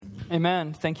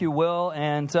Amen. Thank you, Will.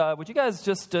 And would you guys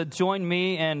just join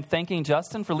me in thanking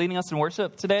Justin for leading us in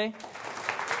worship today?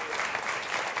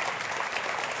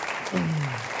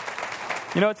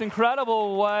 You know, it's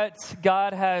incredible what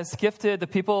God has gifted the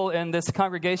people in this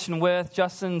congregation with.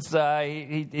 Justin's,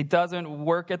 he doesn't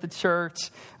work at the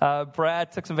church.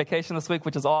 Brad took some vacation this week,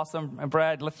 which is awesome. And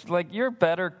Brad, you're a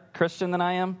better Christian than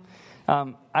I am.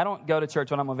 I don't go to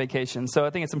church when I'm on vacation. So I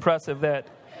think it's impressive that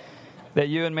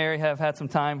you and Mary have had some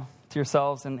time to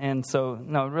yourselves, and so,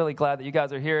 no, really glad that you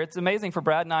guys are here. It's amazing for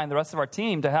Brad and I and the rest of our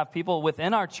team to have people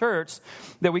within our church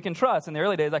that we can trust. In the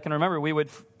early days, I can remember we would,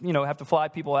 have to fly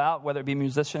people out, whether it be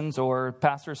musicians or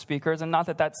pastors, speakers, and not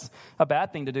that that's a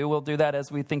bad thing to do. We'll do that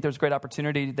as we think there's great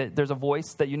opportunity, that there's a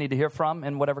voice that you need to hear from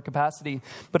in whatever capacity.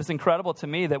 But it's incredible to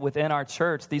me that within our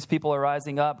church, these people are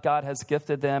rising up. God has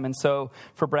gifted them, and so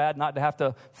for Brad not to have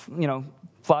to,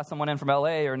 fly someone in from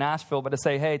LA or Nashville, but to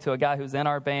say, hey, to a guy who's in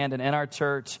our band and in our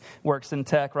church, works in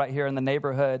tech right here in the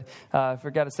neighborhood, for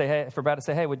Brad to say,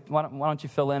 hey, why don't you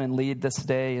fill in and lead this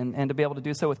day, and to be able to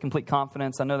do so with complete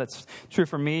confidence. I know that's true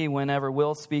for me whenever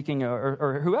Will's speaking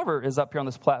or whoever is up here on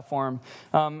this platform.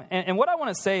 And what I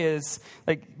want to say is,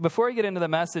 before we get into the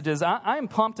messages, I am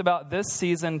pumped about this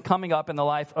season coming up in the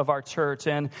life of our church,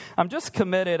 and I'm just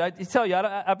committed. I tell you,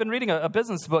 I've been reading a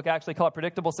business book actually called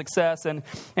Predictable Success, and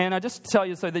I just tell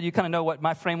you so that you kind of know what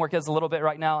my framework is a little bit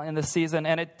right now in this season.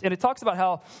 And it talks about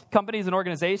how companies and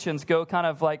organizations go kind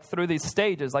of through these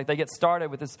stages. They get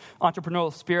started with this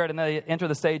entrepreneurial spirit, and they enter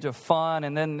the stage of fun.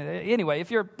 And then anyway,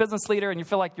 if you're a business leader and you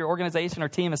feel like your organization or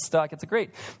team is stuck, it's a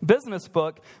great business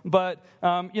book. But,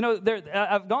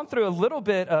 I've gone through a little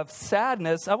bit of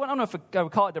sadness. I don't know if I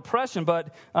would call it depression,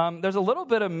 but there's a little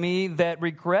bit of me that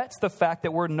regrets the fact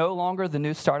that we're no longer the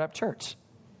new startup church.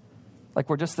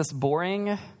 We're just this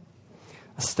boring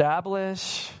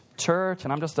established church,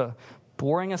 and I'm just a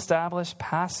boring established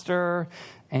pastor,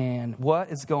 and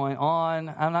what is going on?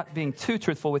 I'm not being too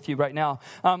truthful with you right now,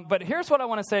 but here's what I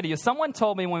want to say to you. Someone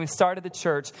told me when we started the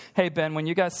church, hey, Ben, when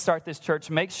you guys start this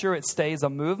church, make sure it stays a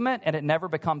movement and it never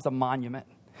becomes a monument.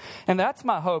 And that's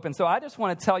my hope. And so I just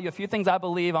want to tell you a few things I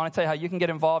believe. I want to tell you how you can get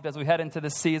involved as we head into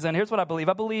this season. Here's what I believe.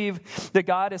 I believe that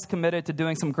God is committed to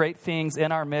doing some great things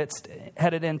in our midst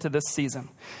headed into this season.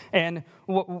 And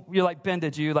you're like, Ben,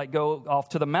 did you go off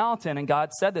to the mountain and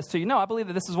God said this to you? No, I believe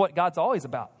that this is what God's always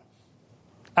about.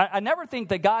 I never think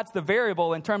that God's the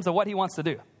variable in terms of what he wants to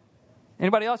do.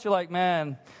 Anybody else, you're like,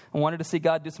 man, I wanted to see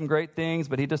God do some great things,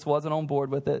 but he just wasn't on board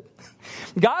with it.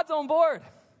 God's on board.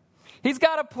 He's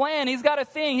got a plan. He's got a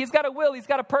thing. He's got a will. He's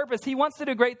got a purpose. He wants to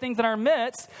do great things in our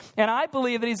midst. And I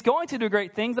believe that he's going to do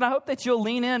great things. And I hope that you'll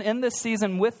lean in this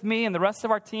season with me and the rest of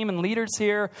our team and leaders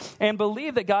here and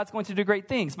believe that God's going to do great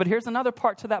things. But here's another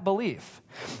part to that belief.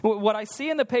 What I see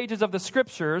in the pages of the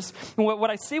scriptures, what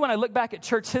I see when I look back at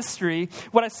church history,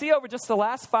 what I see over just the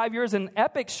last 5 years in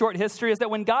epic short history is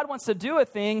that when God wants to do a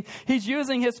thing, he's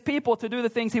using his people to do the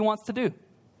things he wants to do.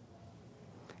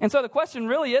 And so the question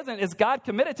really isn't, is God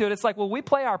committed to it? It's we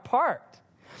play our part.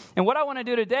 And what I want to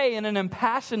do today in an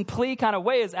impassioned plea kind of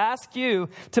way is ask you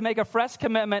to make a fresh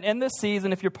commitment in this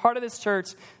season, if you're part of this church,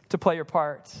 to play your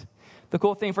part. The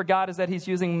cool thing for God is that he's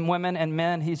using women and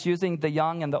men. He's using the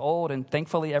young and the old, and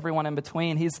thankfully everyone in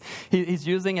between. He's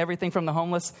using everything from the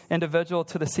homeless individual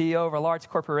to the CEO of a large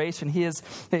corporation. He's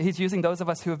using those of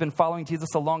us who have been following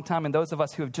Jesus a long time and those of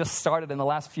us who have just started in the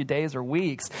last few days or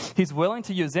weeks. He's willing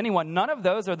to use anyone. None of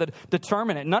those are the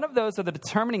determinant. None of those are the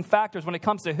determining factors when it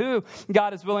comes to who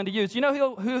God is willing to use. You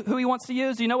know who he wants to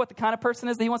use? You know what the kind of person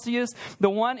is that he wants to use? The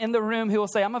one in the room who will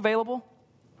say, I'm available.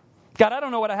 God, I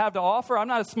don't know what I have to offer. I'm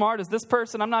not as smart as this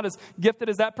person. I'm not as gifted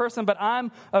as that person, but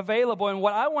I'm available. And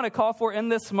what I want to call for in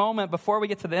this moment before we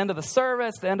get to the end of the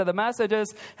service, the end of the message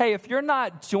is, hey, if you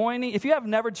have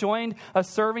never joined a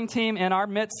serving team in our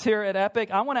midst here at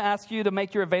Epic, I want to ask you to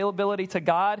make your availability to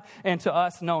God and to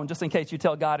us known, just in case you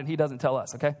tell God and he doesn't tell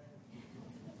us, okay?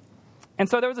 And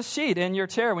so there was a sheet in your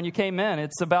chair when you came in.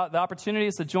 It's about the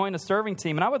opportunities to join a serving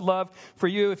team. And I would love for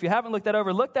you, if you haven't looked that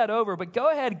over, look that over. But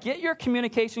go ahead, get your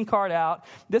communication card out.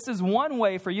 This is one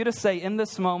way for you to say in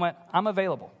this moment, I'm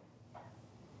available.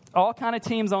 All kind of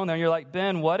teams on there. And you're like,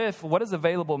 Ben, what does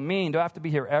available mean? Do I have to be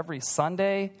here every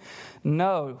Sunday?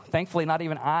 No, thankfully, not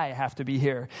even I have to be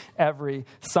here every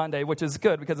Sunday, which is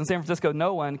good because in San Francisco,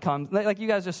 no one comes. You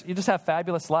guys just have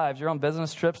fabulous lives. You're on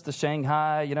business trips to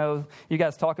Shanghai. You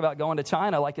guys talk about going to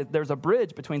China there's a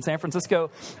bridge between San Francisco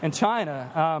and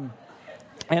China.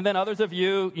 And then others of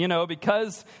you,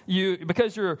 because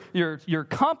your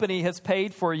company has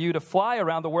paid for you to fly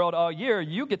around the world all year,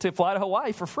 you get to fly to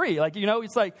Hawaii for free.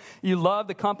 It's like you love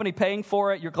the company paying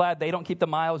for it. You're glad they don't keep the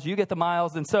miles. You get the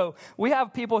miles. And so we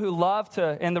have people who love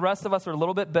to, and the rest of us are a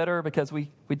little bit bitter because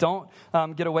we don't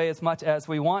get away as much as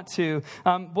we want to.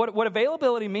 What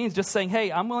availability means, just saying, hey,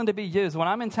 I'm willing to be used. When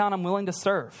I'm in town, I'm willing to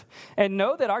serve. And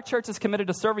know that our church is committed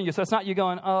to serving you. So it's not you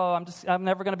going, I'm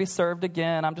never going to be served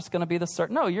again. I'm just going to be the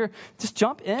servant. No, you're just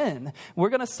jump in. We're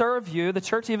going to serve you. The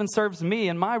church even serves me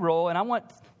in my role. And I want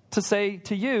to say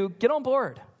to you, get on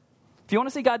board. If you want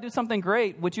to see God do something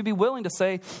great, would you be willing to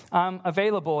say, I'm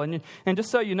available? And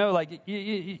just so you know,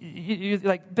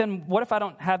 Ben, what if I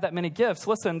don't have that many gifts?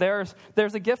 Listen, there's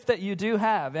a gift that you do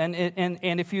have. And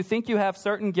if you think you have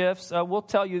certain gifts, we'll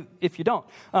tell you if you don't.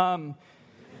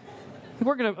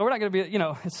 We're not going to be,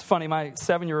 it's funny. My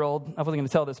 7-year-old, I wasn't going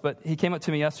to tell this, but he came up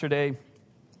to me yesterday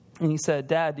and he said,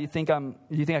 Dad, do you think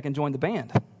I can join the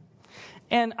band?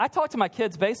 And I talk to my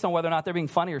kids based on whether or not they're being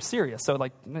funny or serious. So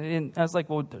I was like,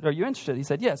 well, are you interested? He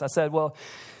said, yes. I said, well,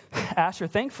 Asher,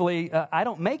 thankfully, I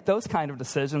don't make those kind of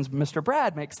decisions. Mr.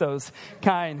 Brad makes those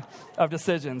kind of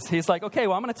decisions. He's like, okay,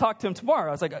 well, I'm going to talk to him tomorrow.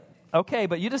 I was like, okay,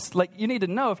 but you need to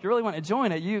know if you really want to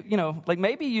join it,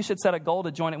 maybe you should set a goal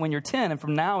to join it when you're 10. And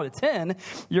from now to 10,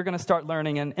 you're going to start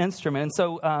learning an instrument. And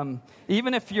so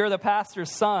even if you're the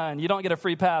pastor's son, you don't get a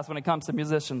free pass when it comes to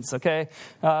musicians, okay?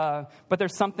 But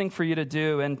there's something for you to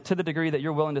do. And to the degree that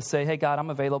you're willing to say, hey, God, I'm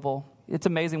available. It's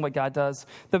amazing what God does.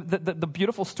 The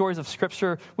beautiful stories of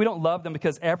Scripture, we don't love them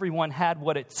because everyone had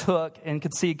what it took and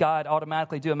could see God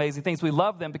automatically do amazing things. We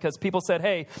love them because people said,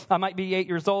 hey, I might be 8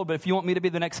 years old, but if you want me to be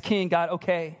the next king, God,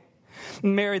 okay.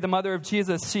 Mary, the mother of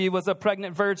Jesus, she was a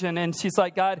pregnant virgin, and she's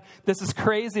like, God, this is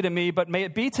crazy to me, but may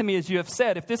it be to me as you have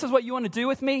said. If this is what you want to do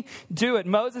with me, do it.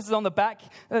 Moses is on the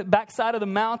backside of the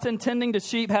mountain tending to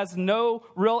sheep, has no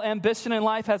real ambition in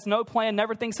life, has no plan,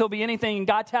 never thinks he'll be anything, and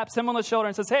God taps him on the shoulder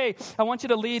and says, hey, I want you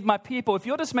to lead my people. If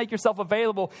you'll just make yourself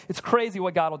available, it's crazy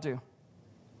what God will do.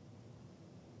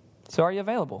 So are you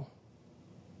available?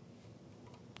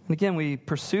 And again, we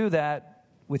pursue that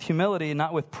with humility,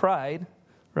 not with pride.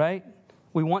 Right?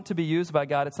 We want to be used by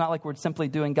God. It's not like we're simply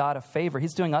doing God a favor.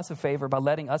 He's doing us a favor by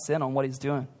letting us in on what he's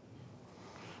doing.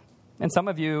 And some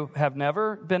of you have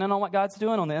never been in on what God's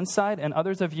doing on the inside, and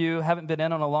others of you haven't been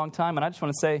in on a long time. And I just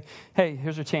want to say, hey,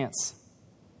 here's your chance.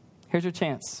 Here's your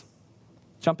chance.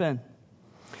 Jump in.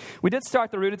 We did start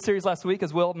the Rooted series last week,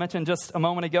 as Will mentioned just a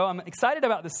moment ago. I'm excited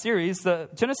about this series. The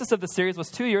genesis of the series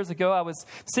was 2 years ago. I was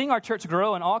seeing our church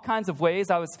grow in all kinds of ways.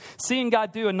 I was seeing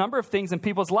God do a number of things in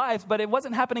people's lives, but it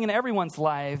wasn't happening in everyone's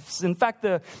lives. In fact,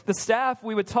 the staff,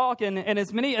 we would talk, and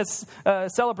as many as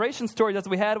celebration stories as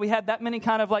we had that many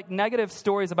kind of like negative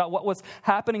stories about what was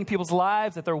happening in people's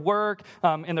lives, at their work,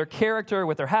 in their character,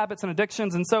 with their habits and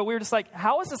addictions. And so we were just like,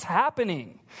 how is this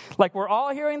happening? Like, we're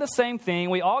all hearing the same thing.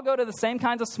 We all go to the same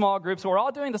kinds of small groups. We're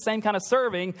all doing the same kind of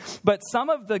serving, but some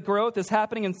of the growth is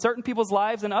happening in certain people's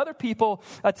lives, and other people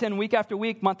attend week after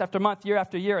week, month after month, year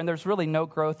after year, and there's really no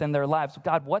growth in their lives.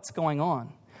 God, what's going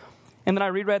on? And then I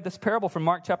reread this parable from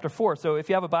Mark chapter 4. So if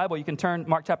you have a Bible, you can turn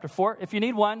Mark chapter 4. If you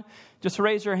need one, just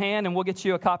raise your hand, and we'll get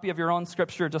you a copy of your own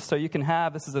scripture just so you can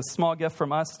have. This is a small gift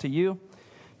from us to you.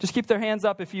 Just keep their hands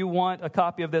up if you want a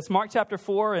copy of this. Mark chapter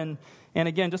 4, and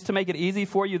again, just to make it easy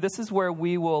for you, this is where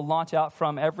we will launch out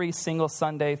from every single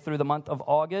Sunday through the month of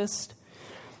August.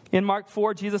 In Mark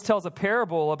 4, Jesus tells a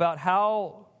parable about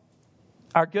how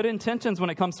our good intentions when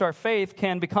it comes to our faith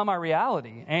can become our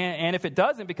reality. And if it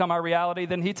doesn't become our reality,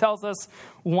 then he tells us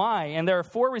why. And there are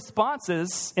 4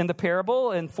 responses in the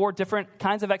parable and 4 different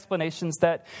kinds of explanations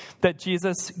that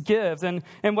Jesus gives. And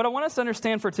what I want us to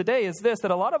understand for today is this,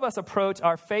 that a lot of us approach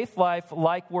our faith life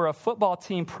like we're a football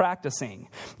team practicing.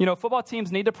 Football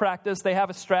teams need to practice. They have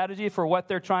a strategy for what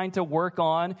they're trying to work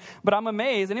on. But I'm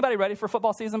amazed. Anybody ready for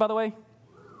football season, by the way?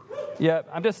 Yeah,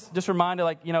 I'm just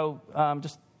reminded,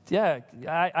 yeah,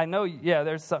 I know,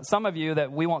 there's some of you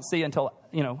that we won't see until,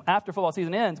 after football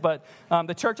season ends, but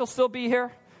the church will still be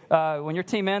here. When your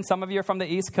team ends, some of you are from the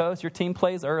East Coast, your team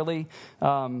plays early,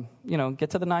 get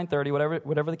to the 9:30,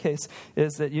 whatever the case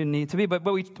is that you need to be. But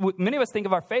many of us think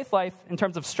of our faith life in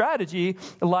terms of strategy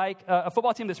like a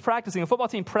football team that's practicing. A football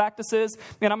team practices,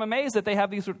 and I'm amazed that they have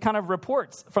these kind of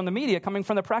reports from the media coming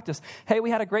from the practice. Hey, we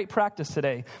had a great practice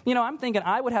today. I'm thinking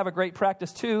I would have a great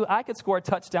practice too. I could score a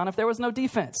touchdown if there was no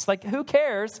defense. Like, who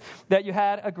cares that you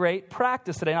had a great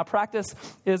practice today? Now, practice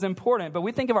is important, but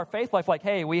we think of our faith life like,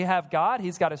 hey, we have God,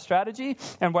 he's got a strategy,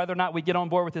 and whether or not we get on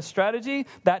board with his strategy,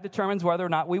 that determines whether or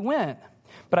not we win.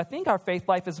 But I think our faith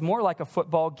life is more like a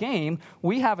football game.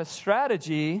 We have a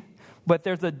strategy, but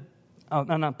there's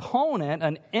an opponent,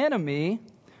 an enemy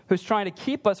who's trying to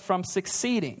keep us from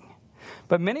succeeding.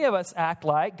 But many of us act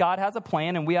like God has a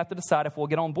plan and we have to decide if we'll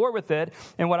get on board with it.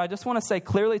 And what I just want to say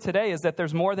clearly today is that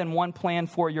there's more than one plan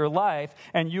for your life,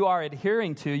 and you are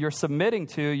adhering to, you're submitting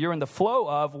to, you're in the flow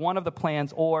of one of the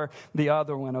plans or the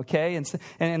other one, okay?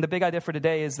 And the big idea for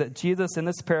today is that Jesus in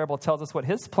this parable tells us what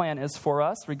his plan is for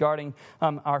us regarding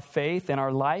our faith and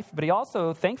our life, but he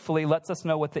also thankfully lets us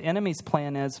know what the enemy's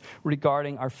plan is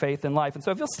regarding our faith and life. And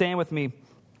so if you'll stand with me,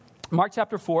 Mark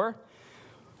chapter 4.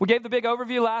 We gave the big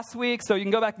overview last week, so you can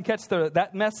go back and catch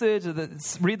that message,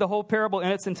 read the whole parable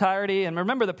in its entirety. And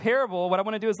remember the parable, what I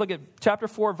want to do is look at chapter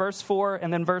 4, verse 4,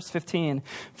 and then verse 15.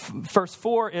 Verse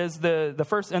 4 is the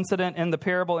first incident in the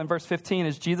parable, and verse 15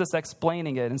 is Jesus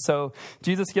explaining it. And so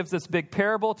Jesus gives this big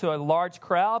parable to a large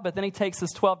crowd, but then he takes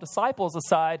his 12 disciples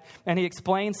aside, and he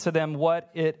explains to them what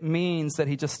it means that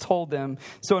he just told them.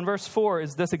 So in verse 4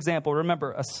 is this example.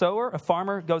 Remember, a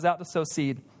farmer goes out to sow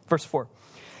seed. Verse 4.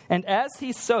 And as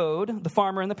he sowed, the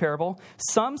farmer in the parable,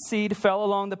 some seed fell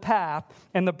along the path,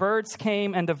 and the birds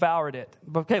came and devoured it.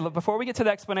 Okay, look, before we get to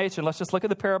the explanation, let's just look at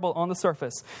the parable on the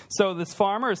surface. So this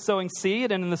farmer is sowing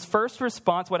seed, and in this first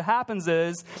response, what happens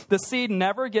is the seed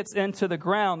never gets into the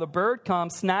ground. The bird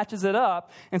comes, snatches it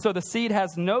up, and so the seed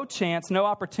has no chance, no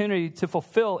opportunity to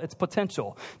fulfill its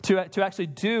potential, to actually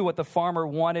do what the farmer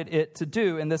wanted it to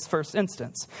do in this first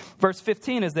instance. Verse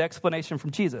 15 is the explanation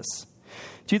from Jesus.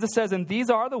 Jesus says, and these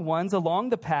are the ones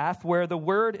along the path where the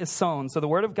word is sown. So the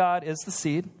word of God is the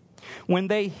seed. When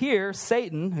they hear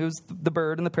Satan, who's the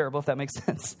bird in the parable, if that makes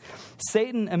sense,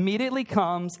 Satan immediately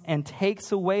comes and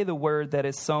takes away the word that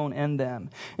is sown in them.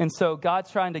 And so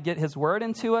God's trying to get his word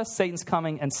into us. Satan's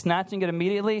coming and snatching it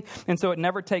immediately. And so it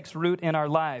never takes root in our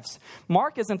lives.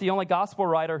 Mark isn't the only gospel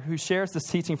writer who shares this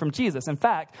teaching from Jesus. In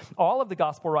fact, all of the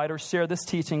gospel writers share this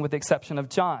teaching with the exception of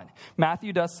John.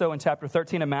 Matthew does so in chapter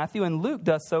 13 of Matthew, and Luke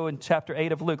does so in chapter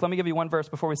 8 of Luke. Let me give you one verse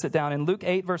before we sit down. In Luke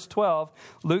 8, verse 12,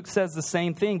 Luke says the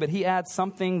same thing, but he adds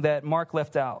something that Mark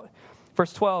left out.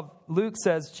 Verse 12, Luke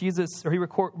says he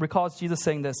recalls Jesus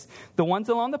saying this, the ones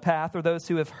along the path are those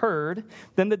who have heard,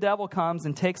 then the devil comes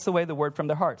and takes away the word from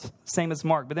their hearts. Same as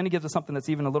Mark, but then he gives us something that's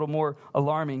even a little more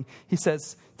alarming. He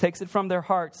says, takes it from their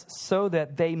hearts so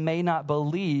that they may not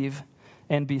believe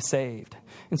and be saved.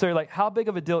 And so you're like, how big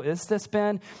of a deal is this,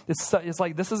 Ben? It's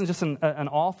like, this isn't just an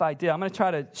off idea. I'm going to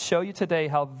try to show you today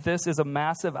how this is a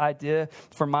massive idea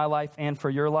for my life and for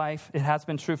your life. It has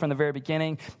been true from the very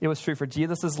beginning. It was true for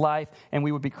Jesus' life. And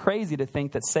we would be crazy to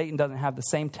think that Satan doesn't have the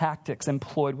same tactics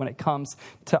employed when it comes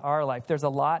to our life. There's a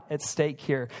lot at stake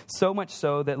here. So much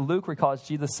so that Luke recalls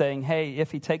Jesus saying, hey,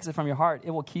 if he takes it from your heart,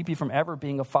 it will keep you from ever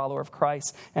being a follower of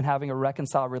Christ and having a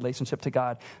reconciled relationship to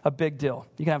God. A big deal.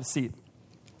 You can have a seat.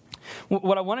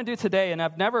 What I want to do today, and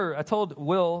I told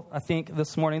Will, I think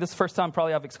this morning, this is the first time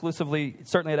probably I've exclusively,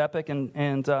 certainly at Epic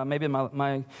and maybe in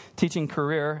my teaching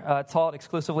career, taught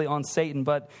exclusively on Satan,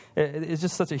 but it's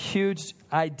just such a huge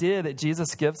idea that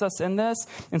Jesus gives us in this.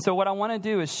 And so what I want to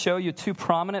do is show you two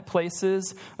prominent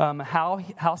places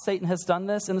how Satan has done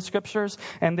this in the scriptures,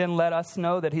 and then let us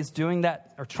know that he's doing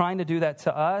that or trying to do that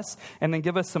to us, and then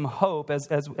give us some hope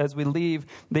as we leave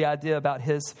the idea about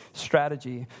his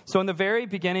strategy. So in the very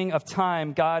beginning of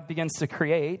time, God begins to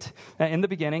create. In the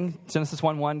beginning, Genesis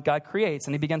 1:1, God creates,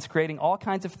 and he begins creating all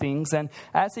kinds of things. And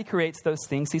as he creates those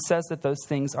things, he says that those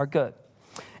things are good.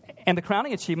 And the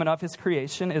crowning achievement of his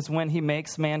creation is when he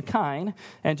makes mankind.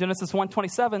 And Genesis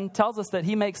 1:27 tells us that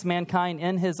he makes mankind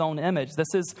in his own image.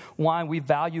 This is why we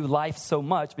value life so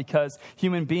much, because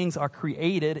human beings are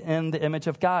created in the image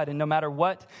of God. And no matter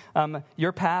what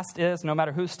your past is, no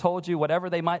matter who's told you, whatever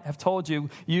they might have told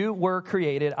you, you were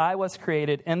created, I was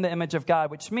created in the image of God,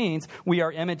 which means we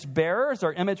are image bearers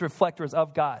or image reflectors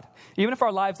of God. Even if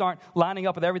our lives aren't lining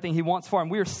up with everything he wants for them,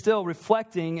 we are still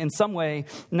reflecting in some way,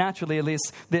 naturally at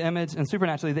least, the image and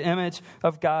supernaturally the image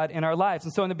of God in our lives.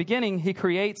 And so in the beginning, he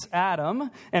creates Adam,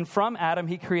 and from Adam,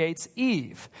 he creates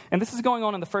Eve. And this is going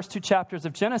on in the first two chapters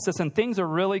of Genesis, and things are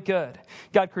really good.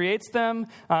 God creates them.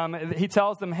 He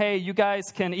tells them, hey, you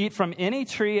guys can eat from any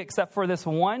tree except for this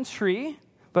one tree.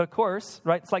 But of course,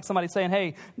 right, it's like somebody saying,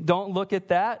 hey, don't look at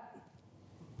that,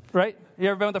 right? You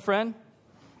ever been with a friend?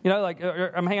 You know, like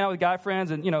I'm hanging out with guy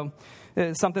friends, and, you know,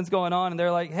 something's going on, and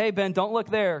they're like, hey, Ben, don't look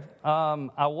there.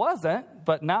 I wasn't,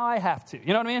 but now I have to.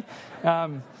 You know what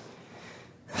I mean?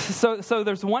 So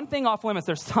there's one thing off limits.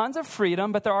 There's tons of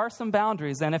freedom, but there are some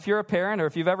boundaries. And if you're a parent or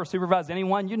if you've ever supervised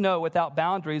anyone, you know without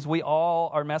boundaries, we all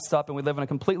are messed up and we live in a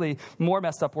completely more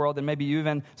messed up world than maybe you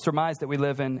even surmised that we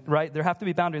live in, right? There have to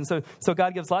be boundaries. So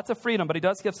God gives lots of freedom, but he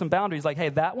does give some boundaries. Like, hey,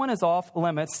 that one is off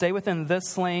limits. Stay within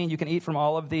this lane. You can eat from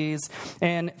all of these.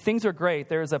 And things are great.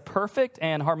 There is a perfect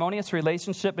and harmonious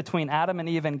relationship between Adam and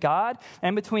Eve and God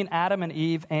and between Adam and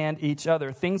Eve and each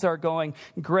other. Things are going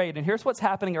great. And here's what's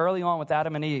happening early on with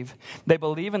Adam and Eve. They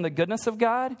believe in the goodness of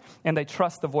God and they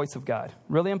trust the voice of God.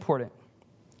 Really important.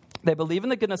 They believe in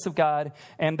the goodness of God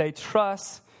and they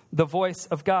trust the voice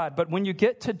of God. But when you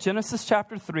get to Genesis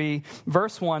chapter 3,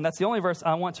 verse 1, that's the only verse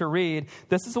I want to read.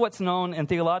 This is what's known in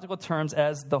theological terms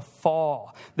as the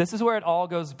fall. This is where it all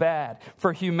goes bad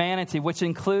for humanity, which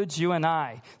includes you and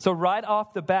I. So right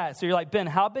off the bat, so you're like, Ben,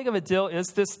 how big of a deal is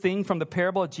this thing from the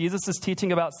parable of Jesus is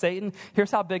teaching about Satan?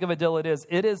 Here's how big of a deal it is.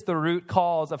 It is the root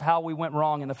cause of how we went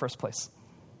wrong in the first place.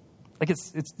 Like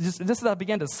it's just as I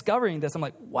began discovering this, I'm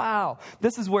like, wow,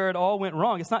 this is where it all went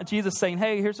wrong. It's not Jesus saying,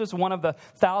 hey, here's just one of the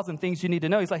 1,000 things you need to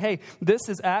know. He's like, hey, this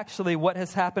is actually what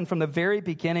has happened from the very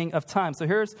beginning of time. So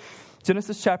here's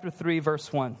Genesis chapter 3,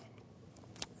 verse 1.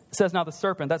 It says, now the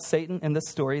serpent, that's Satan in this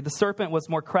story, the serpent was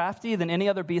more crafty than any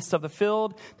other beast of the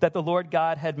field that the Lord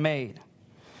God had made.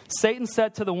 Satan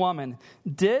said to the woman,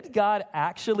 did God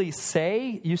actually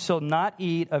say you shall not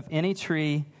eat of any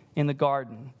tree in the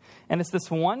garden? And it's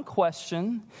this one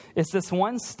question, it's this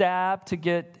one stab to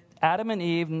get Adam and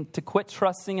Eve to quit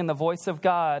trusting in the voice of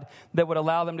God that would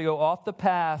allow them to go off the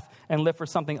path and live for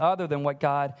something other than what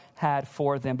God had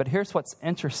for them. But here's what's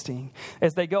interesting.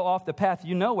 As they go off the path,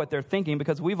 you know what they're thinking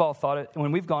because we've all thought it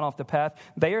when we've gone off the path.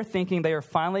 They are thinking they are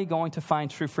finally going to find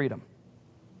true freedom.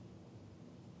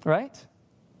 Right?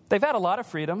 They've had a lot of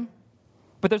freedom.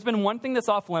 But there's been one thing that's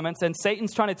off limits, and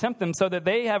Satan's trying to tempt them so that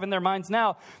they have in their minds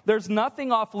now, there's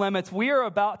nothing off limits. We are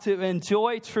about to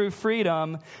enjoy true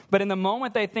freedom. But in the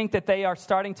moment they think that they are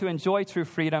starting to enjoy true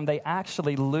freedom, they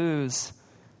actually lose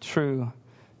true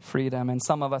freedom. And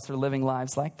some of us are living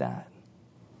lives like that.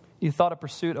 You thought a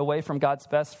pursuit away from God's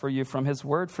best for you, from his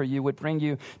word for you, would bring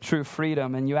you true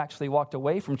freedom, and you actually walked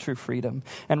away from true freedom.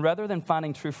 And rather than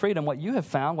finding true freedom, what you have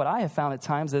found, what I have found at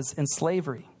times, is in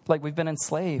slavery. Like we've been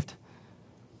enslaved.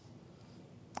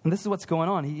 And this is what's going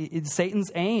on. Satan's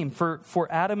aim for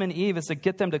Adam and Eve is to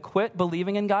get them to quit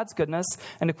believing in God's goodness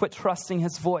and to quit trusting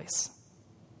his voice.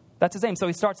 That's his aim. So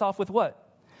he starts off with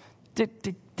what?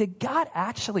 Did God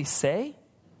actually say?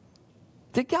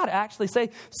 Did God actually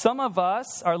say? Some of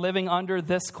us are living under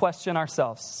this question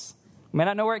ourselves. We may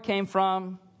not know where it came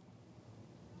from,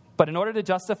 but in order to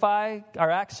justify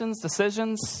our actions,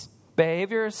 decisions,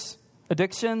 behaviors,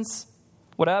 addictions,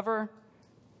 whatever,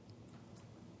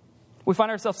 we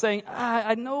find ourselves saying,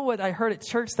 I know what I heard at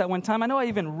church that one time. I know I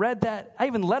even read that. I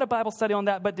even led a Bible study on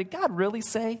that. But did God really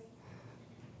say?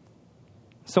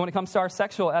 So when it comes to our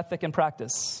sexual ethic and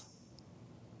practice,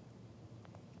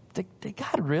 did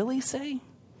God really say?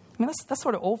 I mean, that's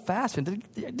sort of old-fashioned.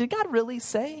 Did God really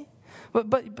say?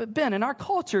 But Ben, in our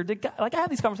culture, did God, like I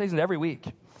have these conversations every week.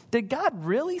 Did God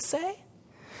really say?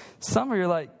 Some of you are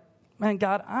like, man,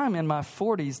 God, I'm in my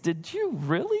 40s. Did you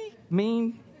really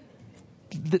mean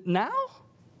now?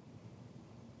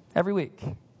 Every week.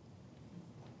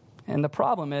 And the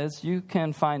problem is you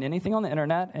can find anything on the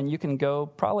internet and you can go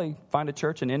probably find a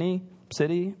church in any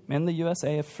city in the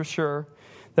USA for sure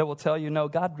that will tell you, no,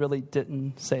 God really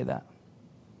didn't say that.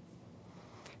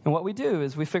 And what we do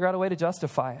is we figure out a way to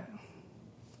justify it.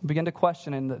 We begin to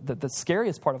question, and the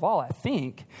scariest part of all, I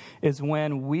think, is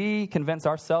when we convince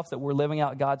ourselves that we're living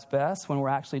out God's best when we're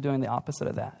actually doing the opposite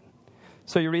of that.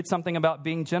 So you read something about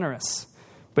being generous,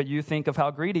 but you think of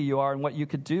how greedy you are and what you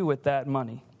could do with that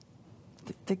money.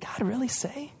 Did God really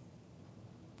say?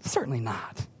 Certainly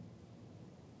not.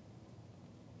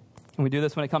 And we do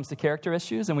this when it comes to character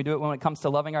issues, and we do it when it comes to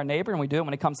loving our neighbor, and we do it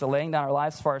when it comes to laying down our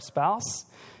lives for our spouse.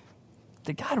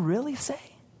 Did God really say?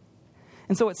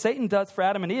 And so what Satan does for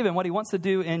Adam and Eve, and what he wants to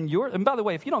do in your... And by the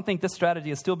way, if you don't think this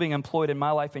strategy is still being employed in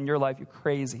my life and your life, you're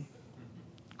crazy.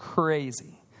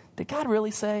 Crazy. Did God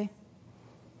really say?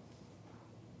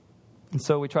 And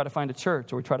so we try to find a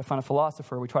church, or we try to find a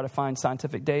philosopher, or we try to find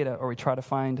scientific data, or we try to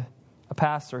find a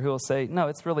pastor who will say, no,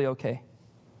 it's really okay.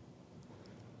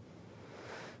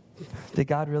 Did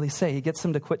God really say? He gets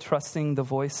them to quit trusting the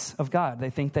voice of God.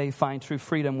 They think they find true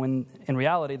freedom when in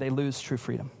reality they lose true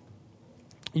freedom.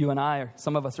 You and I, or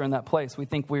some of us are in that place. We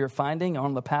think we are finding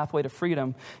on the pathway to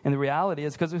freedom. And the reality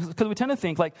is because we tend to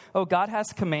think like, oh, God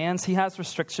has commands, he has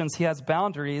restrictions, he has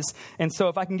boundaries. And so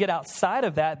if I can get outside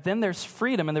of that, then there's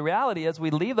freedom. And the reality is we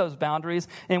leave those boundaries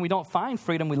and we don't find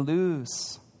freedom, we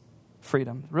lose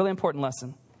freedom. Really important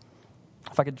lesson.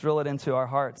 If I could drill it into our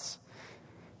hearts,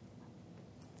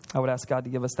 I would ask God to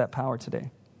give us that power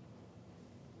today.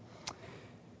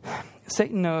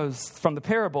 Satan knows from the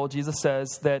parable, Jesus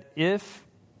says that if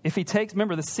he takes,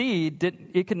 remember the seed,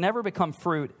 it could never become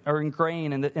fruit or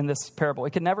grain in this parable.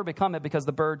 It could never become it because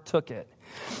the bird took it.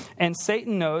 And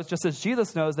Satan knows, just as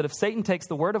Jesus knows, that if Satan takes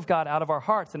the word of God out of our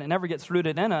hearts and it never gets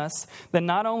rooted in us, then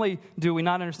not only do we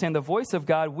not understand the voice of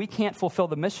God, we can't fulfill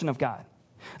the mission of God.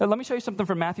 Let me show you something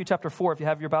from Matthew chapter 4, if you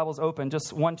have your Bibles open,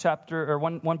 just one chapter or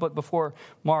one book before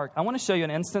Mark. I want to show you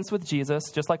an instance with Jesus,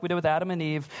 just like we did with Adam and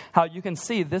Eve, how you can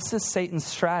see this is Satan's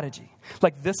strategy.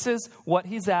 Like this is what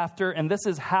he's after, and this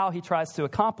is how he tries to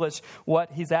accomplish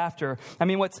what he's after. I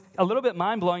mean, what's a little bit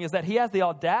mind-blowing is that he has the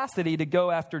audacity to go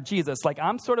after Jesus. Like,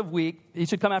 I'm sort of weak. He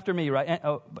should come after me, right? And,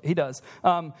 oh, he does.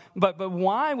 But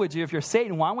why would you, if you're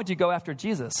Satan, why would you go after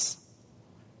Jesus?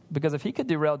 Because if he could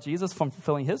derail Jesus from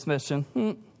fulfilling his mission,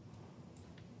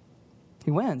 he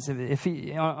wins. If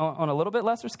he, on a little bit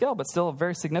lesser scale, but still a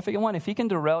very significant one, if he can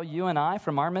derail you and I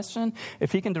from our mission,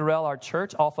 if he can derail our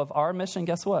church off of our mission,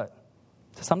 guess what?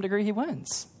 To some degree, he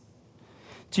wins.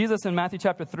 Jesus in Matthew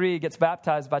chapter 3 gets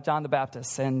baptized by John the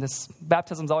Baptist. And this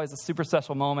baptism is always a super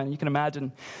special moment. You can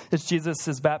imagine as Jesus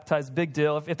is baptized, big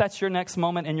deal. If that's your next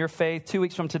moment in your faith, 2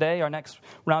 weeks from today, our next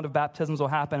round of baptisms will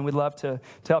happen. We'd love to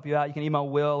help you out. You can email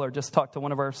Will or just talk to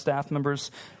one of our staff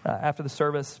members after the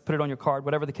service. Put it on your card,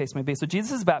 whatever the case may be. So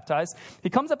Jesus is baptized. He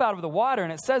comes up out of the water,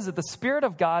 and it says that the Spirit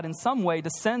of God in some way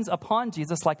descends upon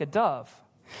Jesus like a dove.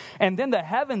 And then the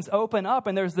heavens open up,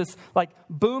 and there's this like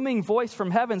booming voice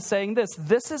from heaven saying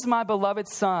this is my beloved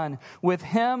Son. With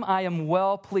him I am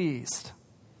well pleased.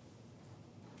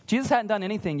 Jesus hadn't done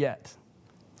anything yet.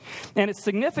 And it's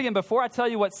significant, before I tell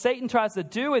you what Satan tries to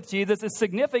do with Jesus, it's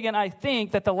significant, I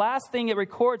think, that the last thing it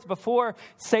records before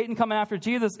Satan coming after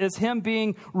Jesus is him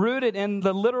being rooted in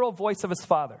the literal voice of his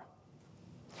Father.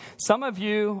 Some of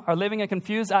you are living a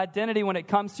confused identity when it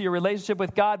comes to your relationship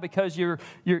with God because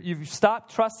you've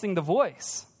stopped trusting the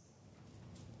voice.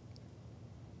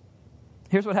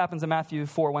 Here's what happens in Matthew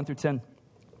 4, 1 through 10.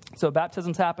 So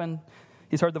baptisms happen.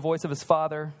 He's heard the voice of his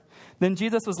Father. Then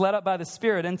Jesus was led up by the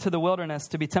Spirit into the wilderness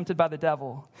to be tempted by the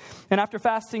devil. And after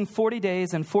fasting 40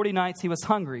 days and 40 nights, he was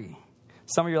hungry.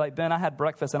 Some of you are like, Ben, I had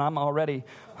breakfast and I'm already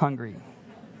hungry.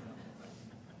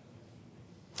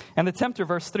 And the tempter,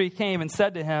 verse 3, came and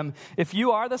said to him, if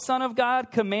you are the Son of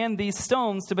God, command these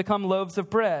stones to become loaves of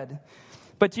bread.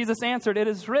 But Jesus answered, it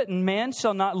is written, man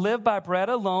shall not live by bread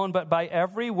alone, but by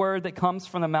every word that comes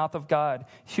from the mouth of God.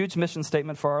 Huge mission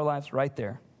statement for our lives right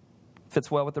there.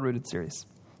 Fits well with the Rooted series.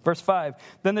 Verse 5,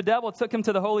 then the devil took him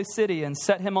to the holy city and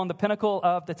set him on the pinnacle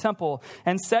of the temple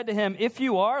and said to him, if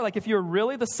you're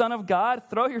really the Son of God,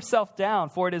 throw yourself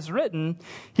down, for it is written,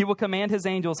 he will command his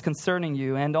angels concerning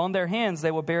you, and on their hands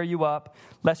they will bear you up,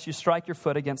 lest you strike your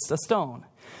foot against a stone.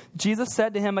 Jesus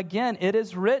said to him again, it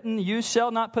is written, you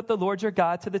shall not put the Lord your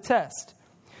God to the test.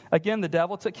 Again, the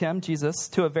devil took him, Jesus,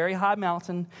 to a very high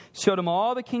mountain, showed him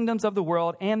all the kingdoms of the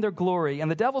world and their glory.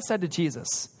 And the devil said to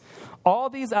Jesus,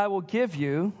 all these I will give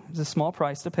you, there's a small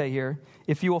price to pay here,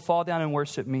 if you will fall down and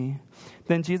worship me.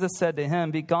 Then Jesus said to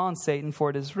him, be gone, Satan, for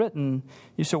it is written,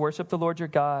 you shall worship the Lord your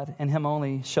God, and him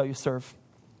only shall you serve.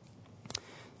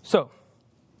 So,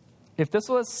 if this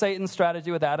was Satan's strategy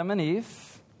with Adam and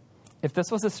Eve, if this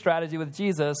was his strategy with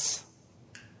Jesus,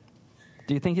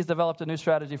 do you think he's developed a new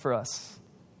strategy for us?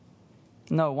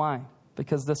 No, why?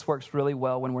 Because this works really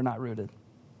well when we're not rooted.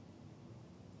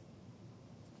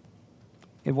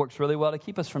 It works really well to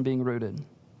keep us from being rooted.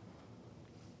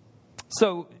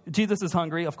 So Jesus is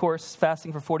hungry, of course,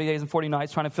 fasting for 40 days and 40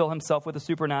 nights, trying to fill himself with the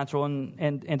supernatural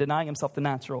and denying himself the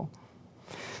natural.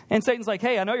 And Satan's like,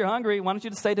 hey, I know you're hungry. Why don't you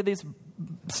just say to these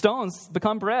stones,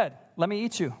 become bread. Let me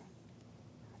eat you.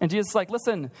 And Jesus is like,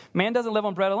 listen, man doesn't live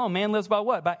on bread alone. Man lives by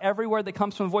what? By every word that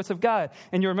comes from the voice of God.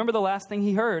 And you remember the last thing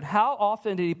he heard. How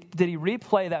often did he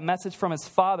replay that message from his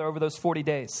Father over those 40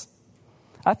 days?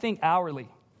 I think hourly.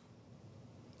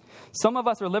 Some of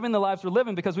us are living the lives we're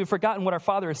living because we've forgotten what our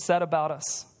Father has said about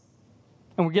us.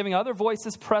 And we're giving other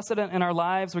voices precedent in our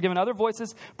lives. We're giving other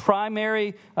voices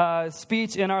primary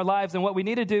speech in our lives. And what we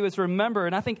need to do is remember,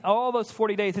 and I think all those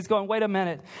 40 days, he's going, wait a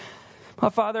minute. My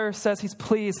Father says he's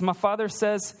pleased. My Father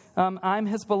says I'm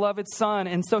his beloved Son.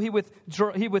 And so he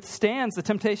withstands the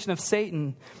temptation of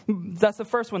Satan. That's the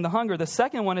first one, the hunger. The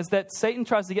second one is that Satan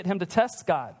tries to get him to test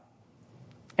God.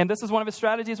 And this is one of his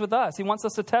strategies with us. He wants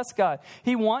us to test God.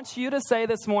 He wants you to say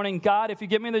this morning, God, if you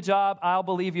give me the job, I'll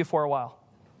believe you for a while.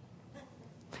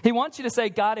 He wants you to say,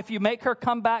 God, if you make her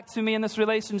come back to me in this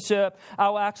relationship, I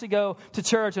will actually go to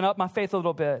church and up my faith a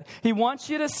little bit. He wants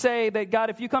you to say that, God,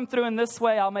 if you come through in this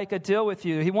way, I'll make a deal with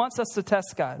you. He wants us to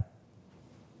test God.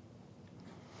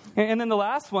 And then the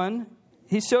last one,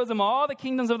 he shows them all the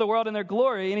kingdoms of the world and their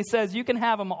glory, and he says, you can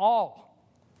have them all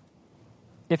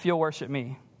if you'll worship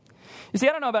me. You see,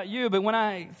 I don't know about you, but when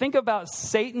I think about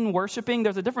Satan worshiping,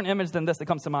 there's a different image than this that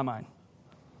comes to my mind.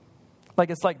 Like,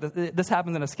 it's like this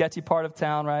happens in a sketchy part of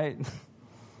town, right?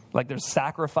 Like there's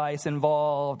sacrifice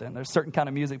involved and there's certain kind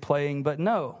of music playing. But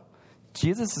no,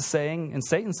 Jesus is saying, and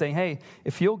Satan's saying, hey,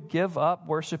 if you'll give up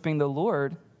worshiping the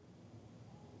Lord,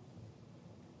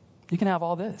 you can have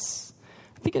all this.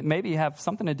 I think it maybe have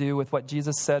something to do with what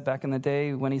Jesus said back in the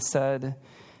day when he said,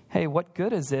 hey, what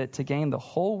good is it to gain the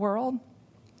whole world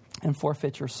and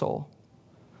forfeit your soul?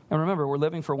 And remember, we're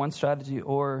living for one strategy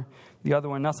or the other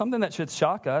one. Now, something that should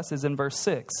shock us is in verse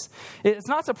 6. It's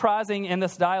not surprising in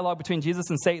this dialogue between Jesus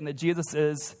and Satan that Jesus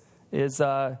is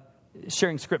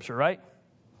sharing Scripture, right?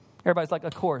 Everybody's like,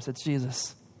 of course, it's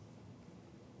Jesus.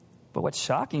 But what's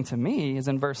shocking to me is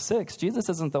in verse 6, Jesus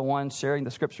isn't the one sharing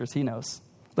the Scriptures he knows.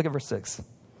 Look at verse 6.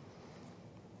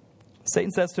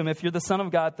 Satan says to him, if you're the Son of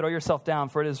God, throw yourself down,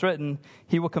 for it is written,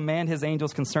 he will command his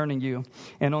angels concerning you,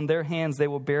 and on their hands they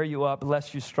will bear you up,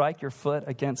 lest you strike your foot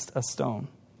against a stone.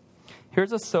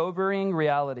 Here's a sobering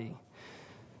reality.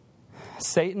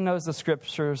 Satan knows the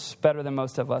Scriptures better than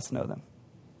most of us know them.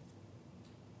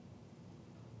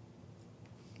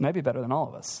 Maybe better than all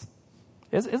of us.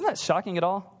 Isn't that shocking at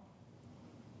all?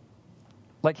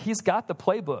 Like, he's got the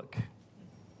playbook,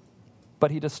 but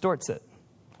he distorts it,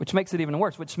 which makes it even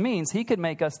worse, which means he could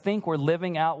make us think we're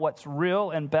living out what's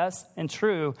real and best and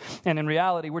true, and in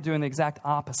reality, we're doing the exact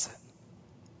opposite.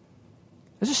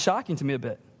 It's just shocking to me a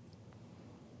bit.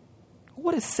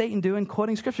 What is Satan doing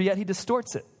quoting Scripture? Yet he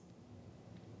distorts it.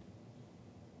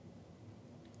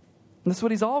 And that's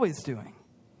what he's always doing.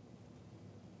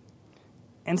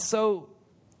 And so,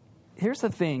 here's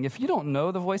the thing. If you don't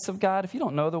know the voice of God, if you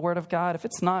don't know the Word of God, if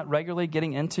it's not regularly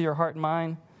getting into your heart and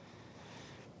mind,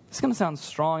 it's going to sound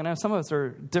strong. I know some of us are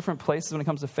different places when it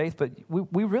comes to faith, but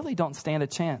we really don't stand a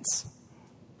chance.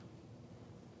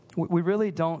 We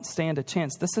really don't stand a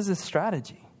chance. This is his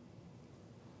strategy.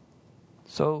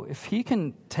 So if he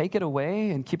can take it away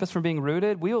and keep us from being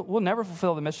rooted, we'll never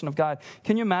fulfill the mission of God.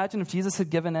 Can you imagine if Jesus had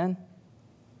given in?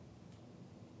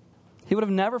 He would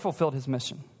have never fulfilled his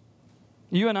mission.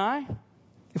 You and I,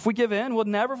 if we give in, we'll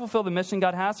never fulfill the mission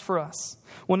God has for us.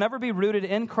 We'll never be rooted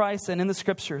in Christ and in the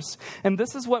Scriptures. And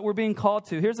this is what we're being called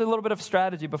to. Here's a little bit of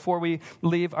strategy before we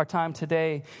leave our time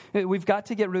today. We've got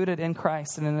to get rooted in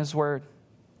Christ and in his Word.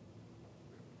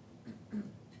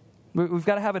 We've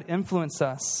got to have it influence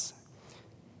us.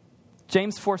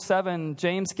 James 4:7,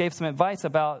 James gave some advice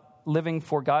about living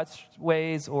for God's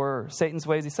ways or Satan's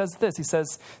ways. He says this, he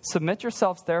says, submit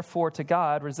yourselves therefore to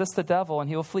God, resist the devil, and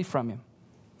he will flee from you.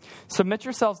 Submit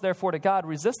yourselves therefore to God,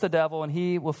 resist the devil, and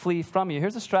he will flee from you.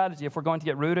 Here's a strategy if we're going to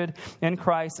get rooted in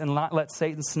Christ and not let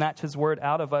Satan snatch his word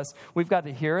out of us. We've got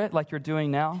to hear it like you're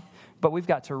doing now, but we've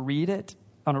got to read it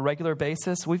on a regular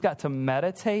basis. We've got to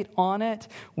meditate on it.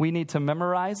 We need to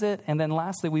memorize it. And then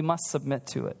lastly, we must submit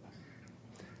to it.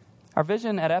 Our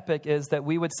vision at Epic is that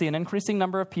we would see an increasing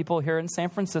number of people here in San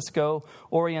Francisco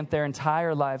orient their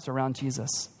entire lives around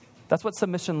Jesus. That's what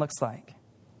submission looks like.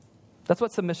 That's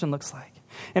what submission looks like.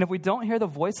 And if we don't hear the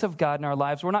voice of God in our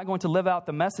lives, we're not going to live out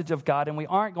the message of God, and we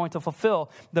aren't going to fulfill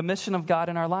the mission of God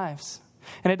in our lives.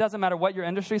 And it doesn't matter what your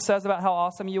industry says about how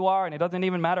awesome you are, and it doesn't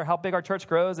even matter how big our church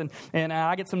grows, and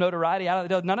I get some notoriety out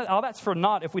of it. All that's for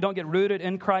naught if we don't get rooted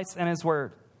in Christ and his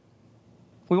Word.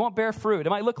 We won't bear fruit. It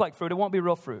might look like fruit. It won't be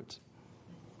real fruit.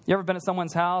 You ever been at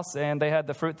someone's house and they had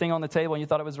the fruit thing on the table and you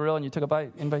thought it was real and you took a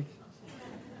bite? Anybody?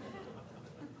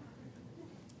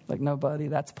 Like, no, buddy,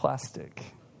 that's plastic.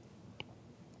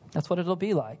 That's what it'll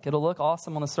be like. It'll look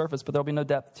awesome on the surface, but there'll be no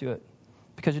depth to it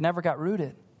because you never got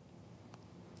rooted.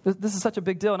 This is such a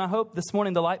big deal. And I hope this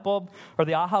morning the light bulb or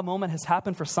the aha moment has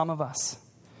happened for some of us.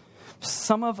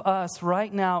 Some of us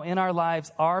right now in our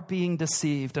lives are being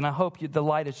deceived. And I hope the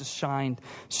light has just shone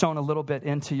a little bit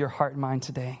into your heart and mind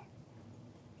today.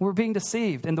 We're being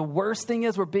deceived. And the worst thing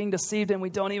is we're being deceived and we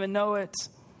don't even know it.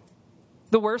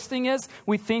 The worst thing is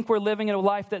we think we're living in a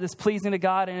life that is pleasing to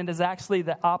God, and it is actually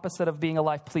the opposite of being a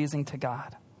life pleasing to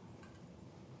God.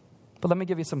 But let me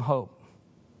give you some hope.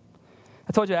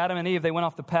 I told you Adam and Eve, they went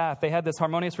off the path. They had this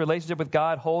harmonious relationship with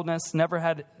God, wholeness, never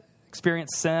had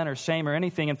experienced sin or shame or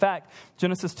anything. In fact,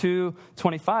 Genesis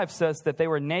 2:25 says that they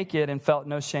were naked and felt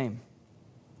no shame.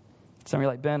 Some of you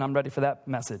are like, Ben, I'm ready for that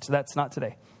message. That's not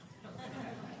today.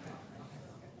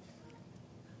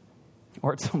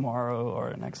 or tomorrow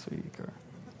or next week.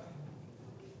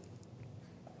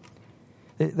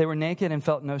 They were naked and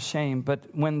felt no shame,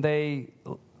 but when they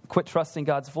quit trusting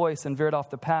God's voice and veered off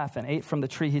the path and ate from the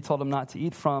tree he told them not to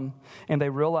eat from, and they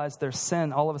realized their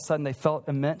sin, all of a sudden they felt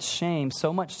immense shame,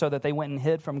 so much so that they went and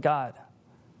hid from God.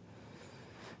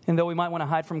 And though we might want to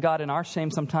hide from God in our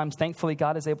shame sometimes, thankfully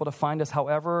God is able to find us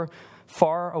however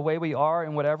far away we are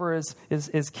and whatever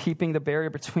is keeping the barrier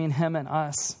between him and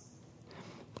us.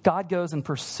 God goes and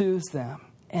pursues them.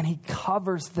 And he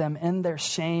covers them in their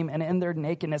shame and in their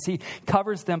nakedness. He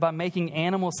covers them by making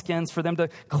animal skins for them to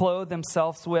clothe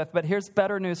themselves with. But here's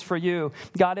better news for you.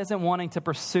 God isn't wanting to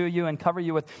pursue you and cover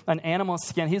you with an animal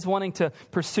skin. He's wanting to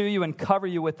pursue you and cover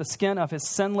you with the skin of his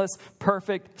sinless,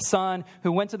 perfect Son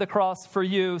who went to the cross for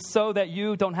you so that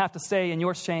you don't have to stay in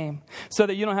your shame, so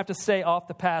that you don't have to stay off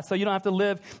the path, so you don't have to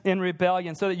live in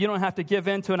rebellion, so that you don't have to give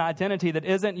in to an identity that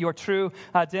isn't your true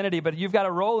identity. But you've got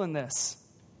a role in this.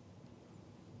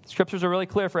 Scriptures are really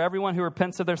clear for everyone who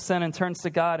repents of their sin and turns to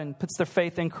God and puts their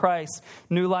faith in Christ.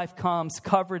 New life comes.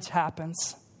 Coverage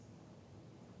happens.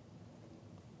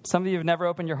 Some of you have never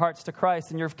opened your hearts to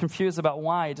Christ and you're confused about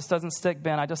why. It just doesn't stick,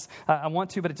 Ben. I want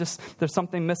to, but there's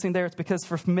something missing there. It's because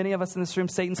for many of us in this room,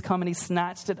 Satan's come and he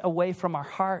snatched it away from our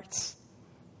hearts.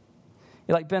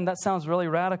 You're like, Ben, that sounds really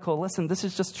radical. Listen, this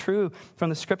is just true from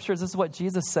the Scriptures. This is what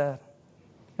Jesus said.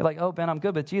 You're like, oh, Ben, I'm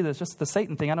good with Jesus. Just the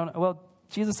Satan thing. I don't know. Well,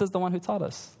 Jesus is the one who taught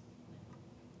us.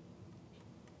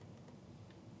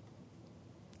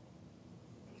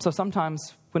 So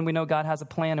sometimes when we know God has a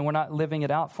plan and we're not living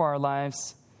it out for our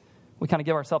lives, we kind of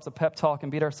give ourselves a pep talk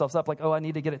and beat ourselves up like, oh, I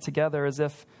need to get it together, as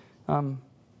if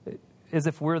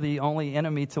we're the only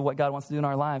enemy to what God wants to do in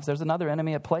our lives. There's another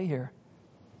enemy at play here.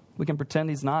 We can pretend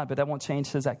he's not, but that won't change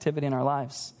his activity in our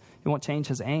lives. It won't change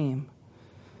his aim.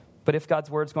 But if God's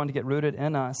word is going to get rooted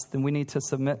in us, then we need to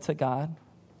submit to God.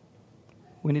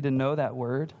 We need to know that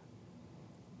word.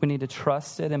 We need to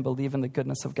trust it and believe in the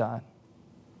goodness of God.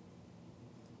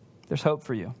 There's hope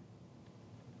for you.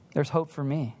 There's hope for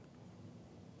me.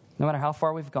 No matter how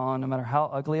far we've gone, no matter how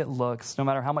ugly it looks, no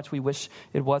matter how much we wish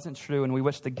it wasn't true and we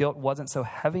wish the guilt wasn't so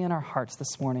heavy in our hearts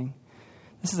this morning,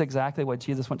 this is exactly what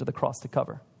Jesus went to the cross to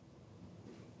cover.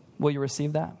 Will you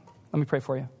receive that? Let me pray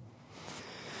for you.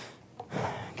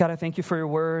 God, I thank you for your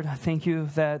word. I thank you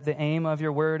that the aim of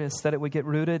your word is that it would get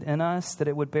rooted in us, that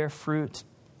it would bear fruit.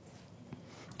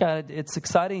 God, it's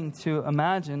exciting to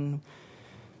imagine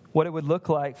what it would look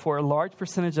like for a large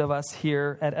percentage of us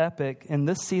here at Epic in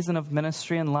this season of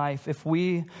ministry and life if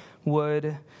we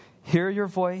would hear your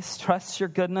voice, trust your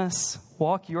goodness,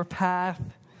 walk your path,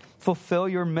 fulfill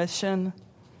your mission.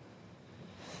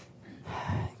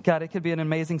 God, it could be an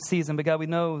amazing season, but God, we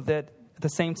know that at the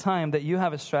same time that you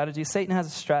have a strategy. Satan has a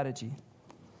strategy.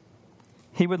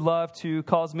 He would love to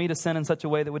cause me to sin in such a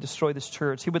way that would destroy this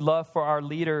church. He would love for our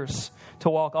leaders to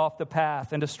walk off the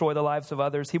path and destroy the lives of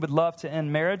others. He would love to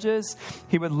end marriages.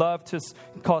 He would love to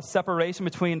cause separation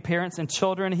between parents and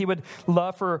children. He would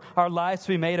love for our lives to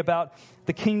be made about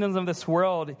the kingdoms of this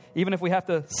world, even if we have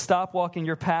to stop walking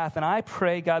your path. And I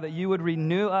pray, God, that you would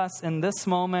renew us in this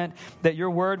moment, that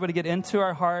your word would get into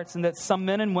our hearts, and that some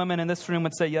men and women in this room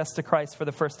would say yes to Christ for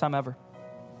the first time ever.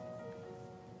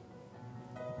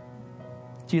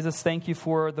 Jesus, thank you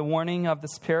for the warning of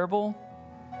this parable.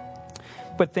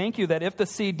 But thank you that if the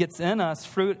seed gets in us,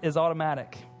 fruit is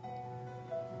automatic.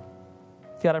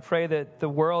 God, I pray that the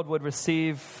world would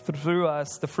receive through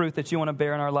us the fruit that you want to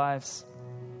bear in our lives.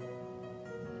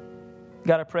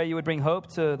 God, I pray you would bring hope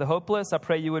to the hopeless. I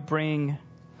pray you would bring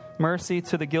mercy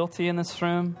to the guilty in this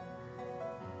room.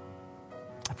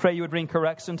 I pray you would bring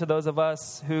correction to those of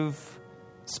us who've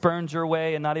spurned your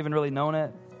way and not even really known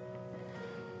it.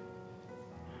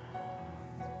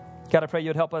 God, I pray you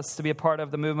would help us to be a part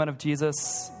of the movement of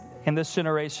Jesus in this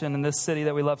generation, in this city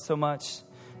that we love so much,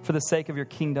 for the sake of your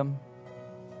kingdom.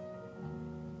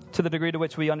 To the degree to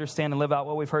which we understand and live out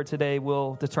what we've heard today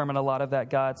will determine a lot of that,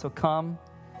 God. So come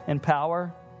in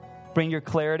power, bring your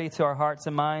clarity to our hearts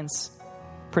and minds,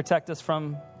 protect us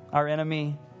from our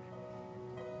enemy,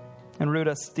 and root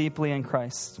us deeply in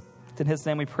Christ. In his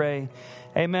name we pray.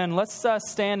 Amen. Let's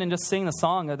stand and just sing the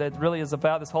song that really is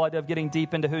about this whole idea of getting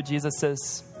deep into who Jesus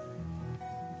is.